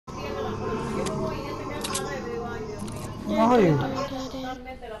are you?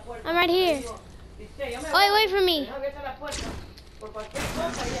 I'm right here. Oh, wait for me.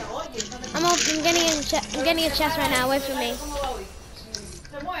 I'm getting a chest right now. Wait for me.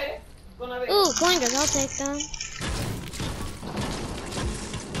 Ooh, clingers. I'll take them.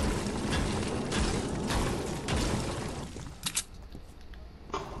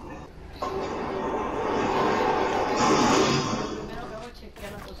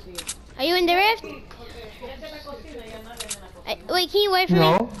 Are you in the rift? Wait, can you wait for me?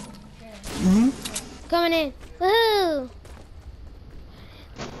 No. Coming in. Woohoo!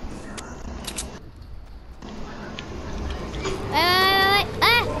 Wait.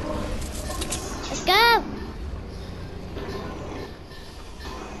 Ah! Let's go!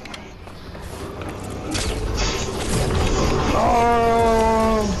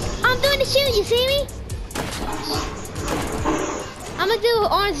 Oh. I'm doing the shoot, you see me? I'm gonna do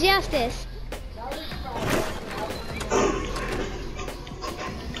orange justice.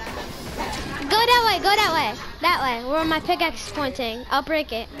 Go that way. That way, where my pickaxe is pointing. I'll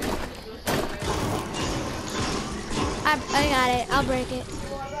break it. I got it, I'll break it.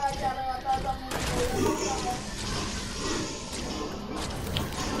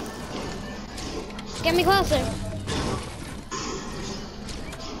 Get me closer.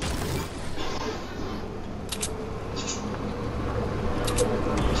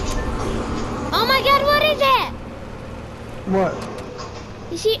 Oh my god, what is it? What?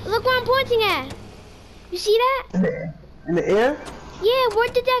 You see, look where I'm pointing at. You see that? In the air? Yeah, where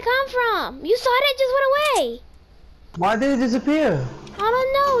did that come from? You saw that, it just went away. Why did it disappear? I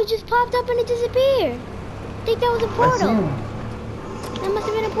don't know, it just popped up and it disappeared. I think that was a portal. That must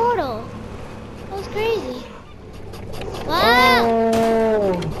have been a portal. That was crazy. Wow!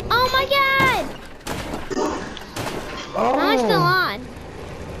 Oh my god! Oh. How am I still on?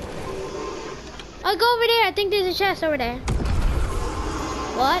 I'll go over there, I think there's a chest over there.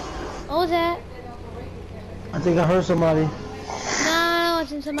 What? What was that? I think I heard somebody. No, it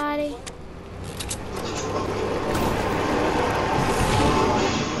wasn't somebody.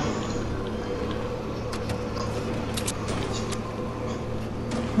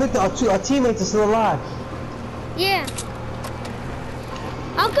 Look, our teammates are still alive. Yeah.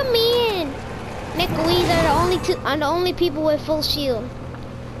 How come me and Nick Louise are the only people with full shield?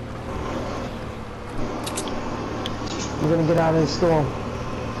 We're gonna get out of this storm.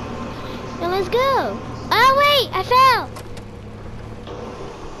 Now let's go. Oh wait, I fell.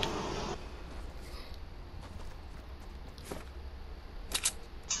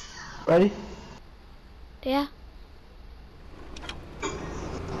 Ready? Yeah.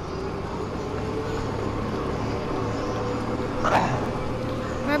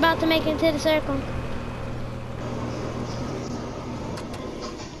 We're about to make it to the circle.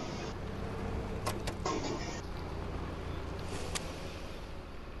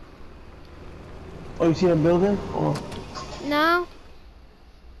 Oh, you see that building? Oh. No.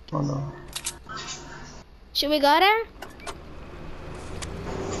 Oh no. Should we go there?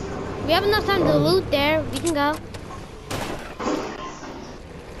 We have enough time to loot there. We can go.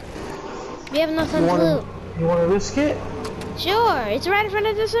 We have enough time to loot. You wanna risk it? Sure, it's right in front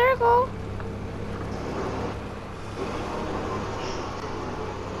of the circle.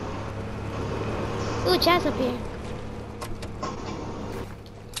 Ooh, chest up here.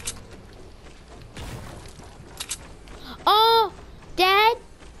 Oh, Dad,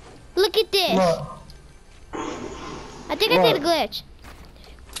 look at this. What? I think I did a glitch.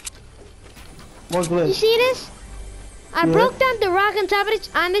 What glitch? You see this? I broke down the rock on top of it.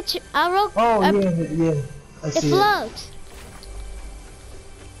 Yeah. I see it floats.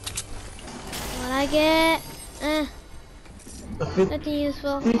 What I get? Nothing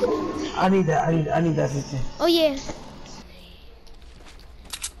useful. I need that. I need that 15. Oh yeah.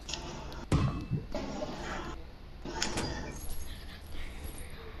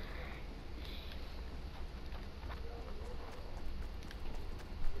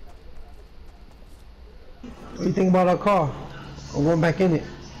 What do you think about our car? I'm going back in it.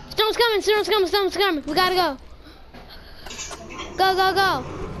 Storm's coming. We gotta go. Go.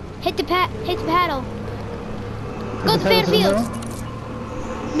 Hit the paddle. Go to Fatal Fields.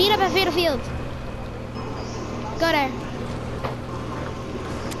 Meet up at Fatal Fields. Go there.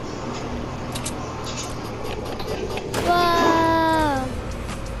 Whoa.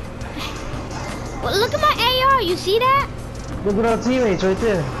 Well, look at my AR, you see that? Look at our teammates right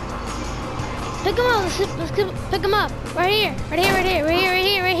there. Pick them up, let's pick them up. Right here.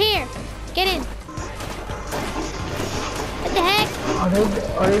 Get in. What the heck? Are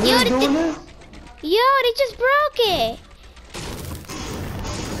they really doing this? Yo, they just broke it.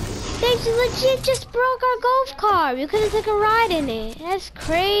 They legit just broke our golf cart. We couldn't take a ride in it. That's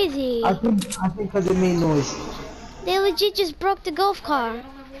crazy. I think because it made noise. They legit just broke the golf cart.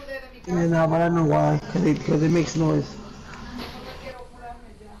 Yeah, no, but I know why. Because it makes noise.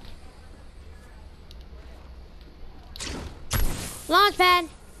 Launch pad.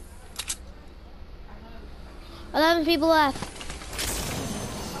 11 people left.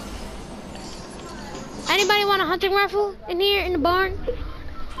 Anybody want a hunting rifle in here in the barn?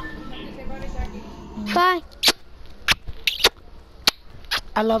 Bye.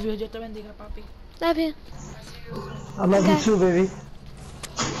 I love you. Dios te bendiga, papi. Love you. I love you too, baby.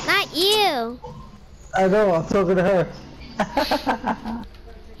 Not you. I know, I'm talking to her.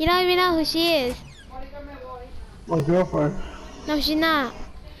 You don't even know who she is. My girlfriend. No, she's not.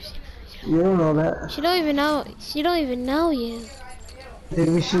 You don't know that. She don't even know. She don't even know you.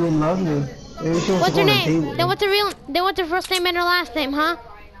 Maybe she would love me. Maybe she wants What's to her go on a date name? with Then me. what's the real? Then what's her first name and her last name, huh?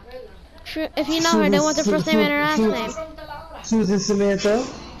 If you know her, then what's her first name and her last name? Susan Samantha.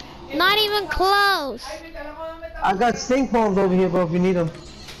 Not even close. I got stink bombs over here, bro, if you need them.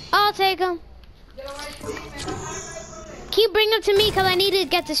 I'll take them. Keep bringing them to me, cause I need to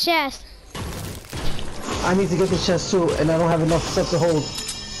get this chest. I need to get the chest too, and I don't have enough stuff to hold.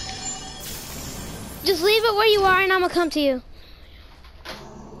 Just leave it where you are, and I'm gonna come to you.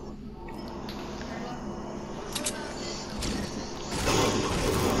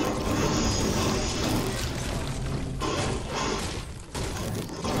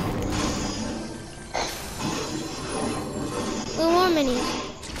 More minis.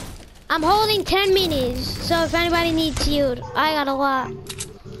 I'm holding 10 minis, so if anybody needs you, I got a lot.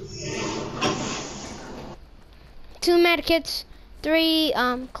 2 medkits, 3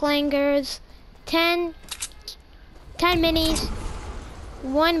 clangers, 10 minis,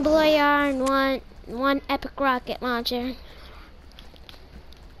 1 blow yarn, one epic rocket launcher.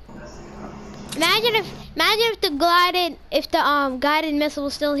 Imagine if the guided missile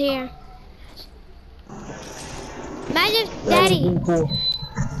was still here. Imagine if Daddy. Cool.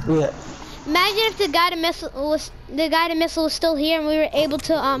 Yeah. Imagine if the guided missile was still here and we were able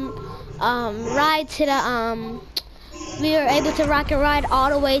to ride to the we were able to rocket ride all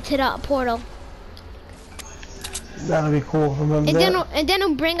the way to the portal. That'll be cool. Remember And that? then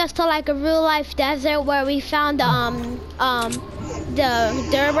it'll bring us to like a real life desert where we found the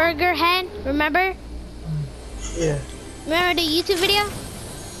Durburger head. Remember? Yeah. Remember the YouTube video?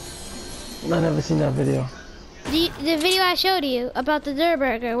 I never seen that video. The video I showed you about the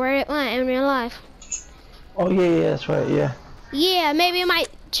Durburger, where it went in real life. Oh yeah, that's right. Yeah. Yeah, maybe it might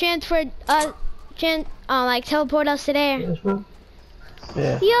transfer like teleport us to there. That's right.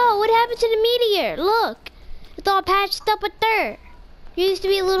 Yeah. Yo, what happened to the meteor? Look, it's all patched up with dirt. There used to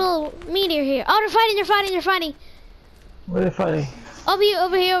be a little meteor here. Oh, they're fighting. Where they fighting?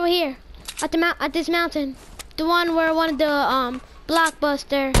 Over here. At this mountain. The one where one of the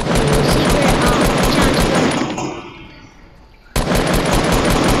blockbuster secret challenges were.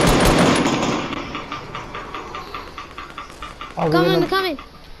 Coming.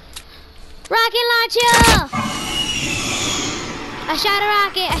 Rocket launcher! I shot a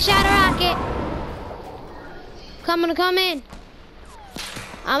rocket. Coming.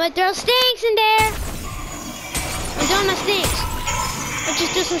 I'm gonna throw stinks in there. I'm doing my stinks. Let's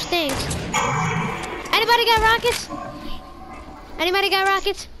just do some stinks. Anybody got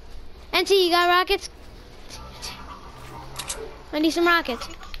rockets? NT, you got rockets? I need some rockets.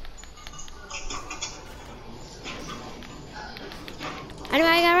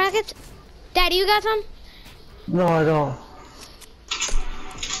 Anybody got rockets? Daddy, you got some? No, I don't.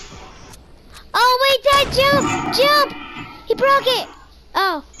 Oh wait, Dad, jump! He broke it.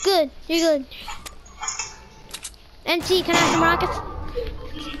 Oh, good. You're good. NT, can I have some rockets?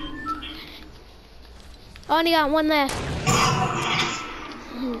 I only got one left.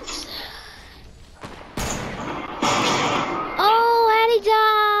 Oh, how'd he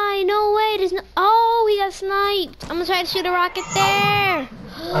die? No way, there's no. Oh, he got sniped. I'm gonna try to shoot a rocket there.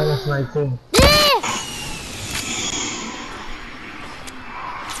 I got sniped too.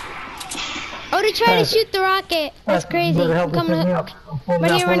 Oh, they tried to shoot the rocket. That's crazy. Help Coming me up. up.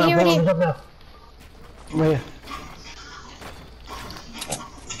 Right here. Right here.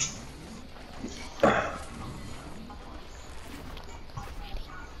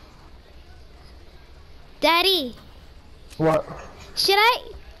 Daddy. What? Should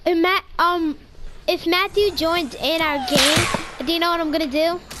I, if Matthew joins in our game, do you know what I'm gonna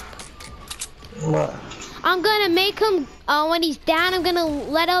do? What? I'm gonna make him, when he's down, I'm gonna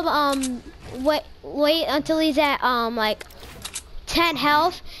let him, wait until he's at, like, 10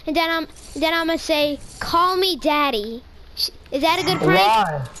 health, and then I'm gonna say, call me Daddy. Is that a good prank?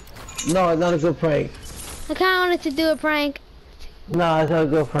 Why? No, not a good prank. I kinda wanted to do a prank. No, it's not a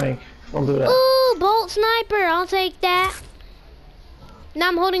good prank. Don't do that. Ooh, bolt sniper, I'll take that. Now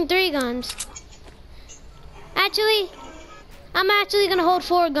I'm holding 3 guns. Actually, I'm actually gonna hold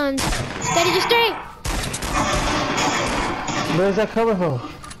 4 guns. Steady, just 3. Where's that coming from?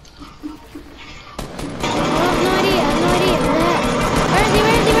 I have no idea,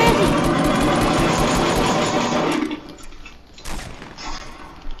 Where is he?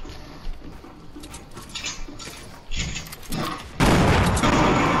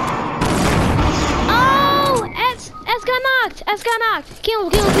 Oh, S got knocked. Kill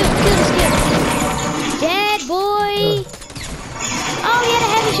him. Dead boy. Oh, he had a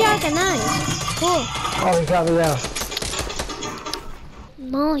heavy shotgun, nice. Cool. Oh, he got me down.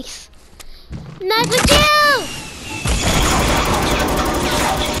 Nice. Nice with you!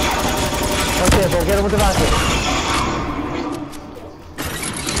 Okay, bro, get him with the rocket.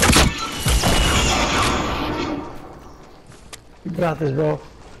 You got this, bro.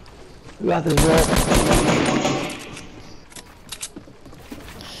 You got this, bro.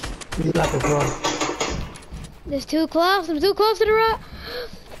 You got this, bro. There's too close. I'm too close to the rock.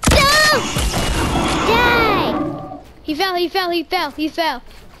 No! Dang! He fell.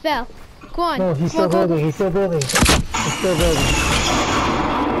 Come on. No, he's still building. I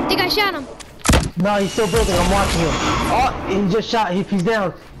think I shot him. No, he's still building. I'm watching him. Oh, he just shot. He's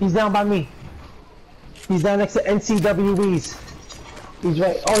down. He's down by me. He's down next to NCWEs. He's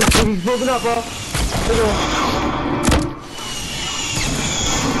right. Oh, he's building up, bro. Look at him.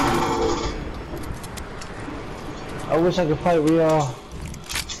 I wish I could fight with y'all.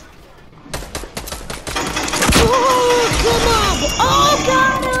 Oh, come on. Oh,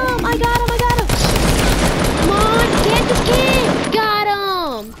 got him. I got him. Come on, get this kid. Got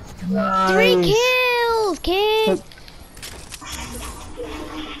him. Nice. 3 kills, kid.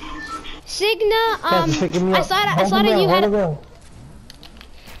 Signa, I saw that you had.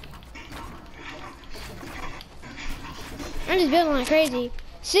 I'm just building like crazy.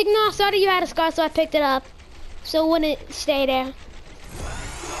 Signa, I saw that you had a scar, so I picked it up, so it wouldn't stay there.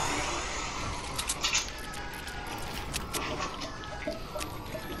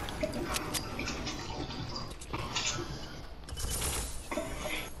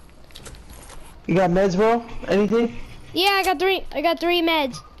 You got meds, bro? Anything? Yeah, I got 3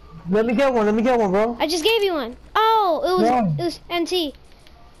 meds. Let me get one, bro. I just gave you one. Oh, it was NT.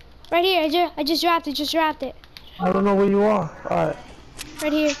 Right here, I just dropped it. I don't know where you are. Alright.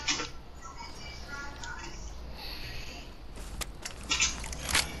 Right here.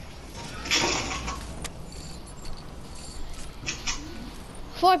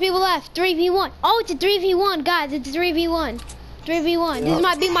 Four people left. 3v1. Oh, it's a 3v1, guys. It's a 3v1. 3v1. This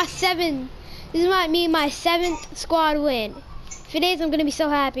might be my 7th. This might be my 7th squad win. If it is, I'm gonna be so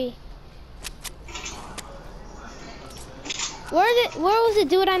happy. Where was the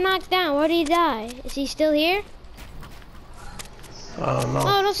dude I knocked down? Where did he die? Is he still here? I don't know. Oh,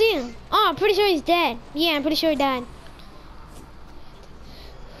 I don't see him. Oh, I'm pretty sure he's dead. Yeah, I'm pretty sure he died.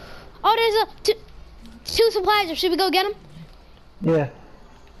 Oh, there's two supplies. Should we go get him? Yeah.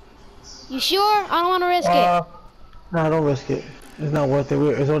 You sure? I don't want to risk it. No, don't risk it. It's not worth it.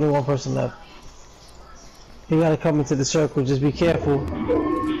 There's only one person left. You gotta come into the circle. Just be careful.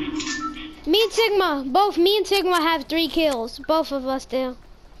 Me and Sigma have 3 kills. Both of us do.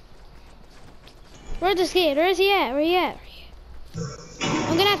 Where's this kid? Where is he at? Where he at?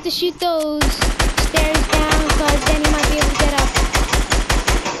 I'm gonna have to shoot those stairs down because then he might be able to get up.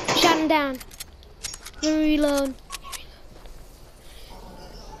 Shot him down. Let me reload.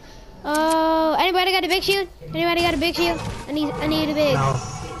 Oh, anybody got a big shield? Anybody got a big shield? I need a big. No.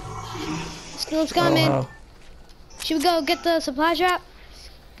 Skill's coming. Oh, wow. Should we go get the supply drop?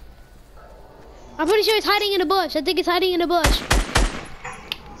 I'm pretty sure he's hiding in the bush. I think he's hiding in the bush.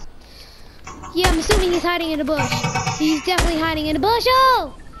 Yeah, I'm assuming he's hiding in the bush. He's definitely hiding in the bush.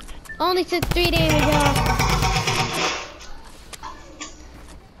 Oh! Only took 3 damage off.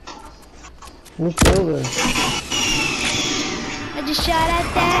 Who's building? I just shot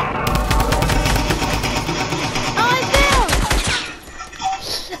at that. Oh, I fell!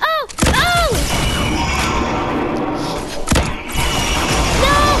 Oh! Oh!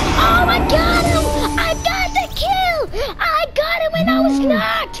 No! Oh, I got him! I got the kill! I got him when I was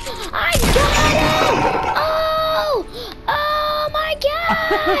knocked! I got him! Oh! Oh my god!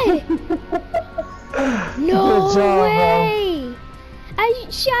 No Good job, way! I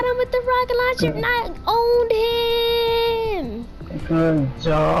shot him with the rocket launcher and I owned him! Good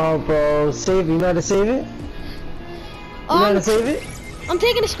job, bro. Save it. You know how to save it? You know how to save it? I'm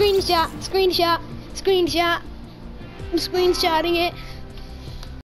taking a screenshot. I'm screenshotting it.